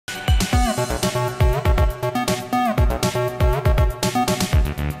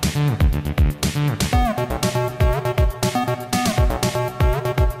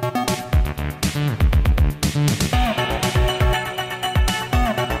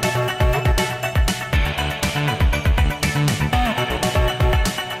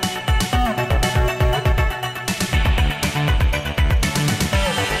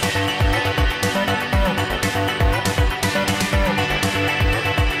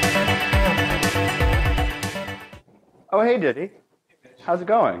Oh, hey, Diddy. How's it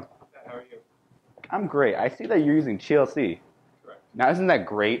going? How are you? I'm great. I see that you're using TLC. Correct. Now, isn't that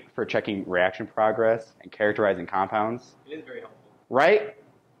great for checking reaction progress and characterizing compounds? It is very helpful. Right?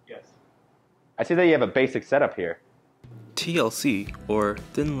 Yes. I see that you have a basic setup here. TLC, or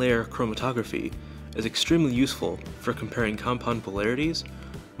thin layer chromatography, is extremely useful for comparing compound polarities,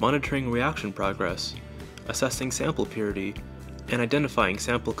 monitoring reaction progress, assessing sample purity, and identifying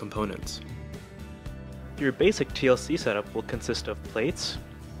sample components. Your basic TLC setup will consist of plates,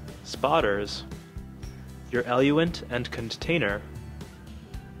 spotters, your eluent and container,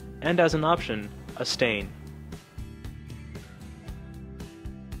 and as an option, a stain.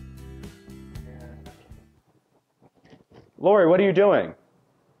 Lori, what are you doing?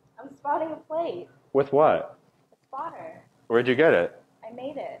 I'm spotting a plate. With what? A spotter. Where'd you get it? I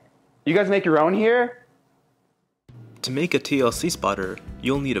made it. You guys make your own here? To make a TLC spotter,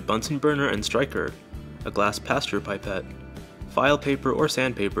 you'll need a Bunsen burner and striker, a glass pasture pipette, file paper or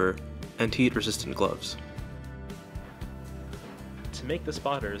sandpaper, and heat-resistant gloves. To make the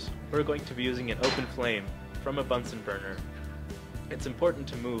spotters, we're going to be using an open flame from a Bunsen burner. It's important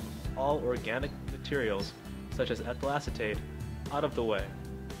to move all organic materials, such as ethyl acetate, out of the way.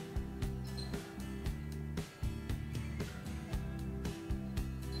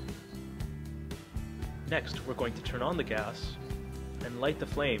 Next, we're going to turn on the gas and light the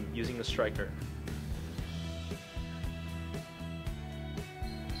flame using the striker.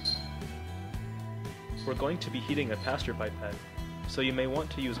 We're going to be heating a pasture pipette, so you may want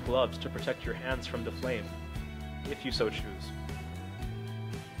to use gloves to protect your hands from the flame, if you so choose.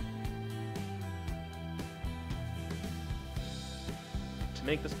 To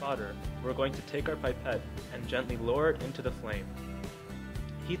make the spotter, we're going to take our pipette and gently lower it into the flame.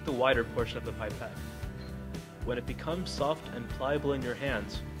 Heat the wider portion of the pipette. When it becomes soft and pliable in your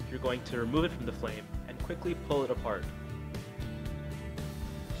hands, you're going to remove it from the flame and quickly pull it apart.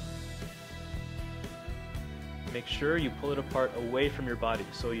 Make sure you pull it apart away from your body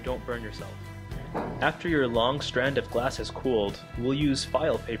so you don't burn yourself. After your long strand of glass has cooled, we'll use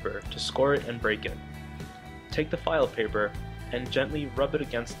file paper to score it and break it. Take the file paper and gently rub it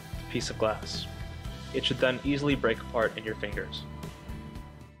against the piece of glass. It should then easily break apart in your fingers.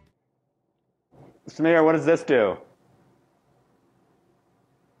 Samir, what does this do?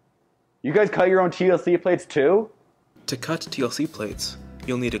 You guys cut your own TLC plates too? To cut TLC plates,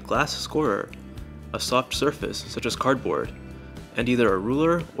 you'll need a glass scorer, a soft surface such as cardboard, and either a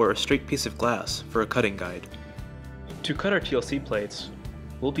ruler or a straight piece of glass for a cutting guide. To cut our TLC plates,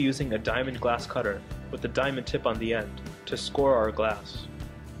 we'll be using a diamond glass cutter with a diamond tip on the end to score our glass.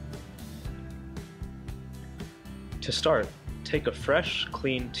 To start, take a fresh,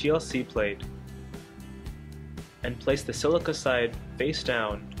 clean TLC plate and place the silica side face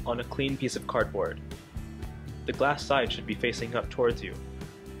down on a clean piece of cardboard. The glass side should be facing up towards you.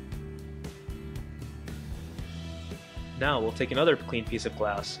 Now we'll take another clean piece of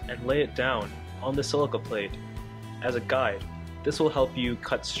glass and lay it down on the silica plate. As a guide, this will help you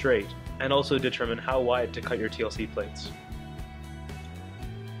cut straight and also determine how wide to cut your TLC plates.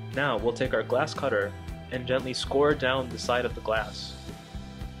 Now we'll take our glass cutter and gently score down the side of the glass.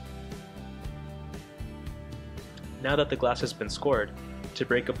 Now that the glass has been scored, to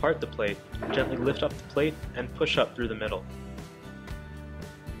break apart the plate, gently lift up the plate and push up through the middle.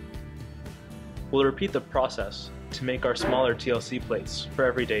 We'll repeat the process to make our smaller TLC plates for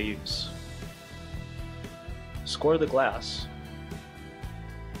everyday use. Score the glass,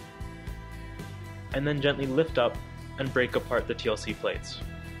 and then gently lift up and break apart the TLC plates.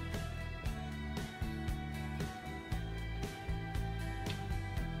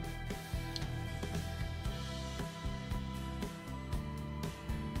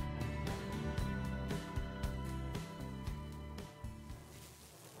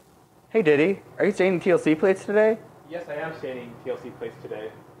 Hey, Diddy, are you staining TLC plates today? Yes, I am staining TLC plates today.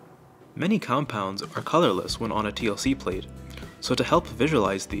 Many compounds are colorless when on a TLC plate, so to help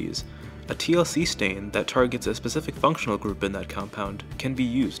visualize these, a TLC stain that targets a specific functional group in that compound can be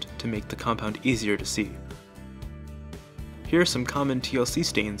used to make the compound easier to see. Here are some common TLC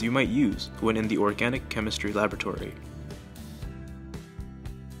stains you might use when in the organic chemistry laboratory.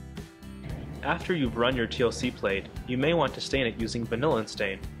 After you've run your TLC plate, you may want to stain it using vanillin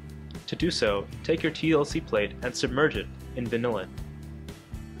stain. To do so, take your TLC plate and submerge it in vanillin.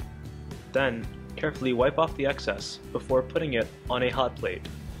 Then, carefully wipe off the excess before putting it on a hot plate.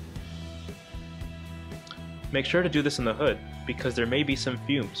 Make sure to do this in the hood because there may be some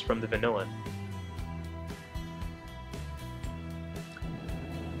fumes from the vanillin.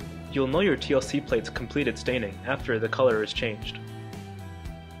 You'll know your TLC plate's completed staining after the color is changed.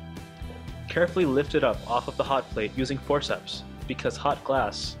 Carefully lift it up off of the hot plate using forceps, because hot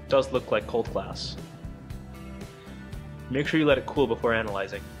glass does look like cold glass. Make sure you let it cool before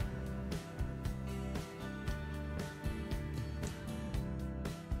analyzing.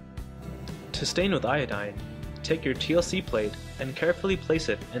 To stain with iodine, take your TLC plate and carefully place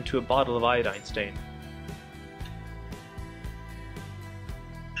it into a bottle of iodine stain.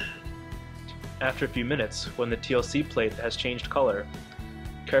 After a few minutes, when the TLC plate has changed color,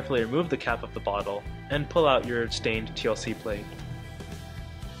 carefully remove the cap of the bottle and pull out your stained TLC plate.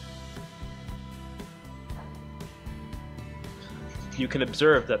 You can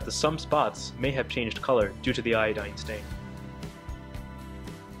observe that some spots may have changed color due to the iodine stain.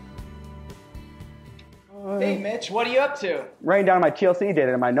 Hey Mitch, what are you up to? Writing down my TLC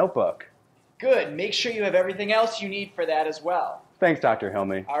data in my notebook. Good, make sure you have everything else you need for that as well. Thanks, Dr.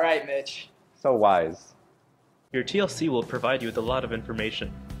 Hilmy. All right, Mitch. So wise. Your TLC will provide you with a lot of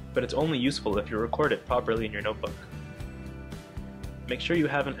information, but it's only useful if you record it properly in your notebook. Make sure you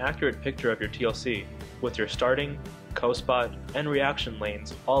have an accurate picture of your TLC, with your starting, co-spot, and reaction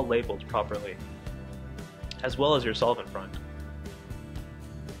lanes all labeled properly, as well as your solvent front.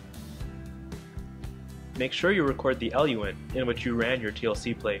 Make sure you record the eluent in which you ran your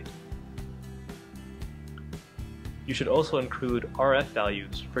TLC plate. You should also include RF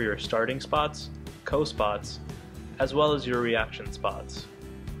values for your starting spots, co-spots, as well as your reaction spots.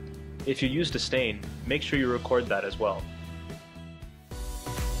 If you used a stain, make sure you record that as well.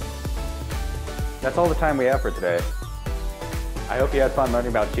 That's all the time we have for today. I hope you had fun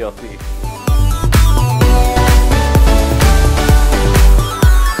learning about TLC.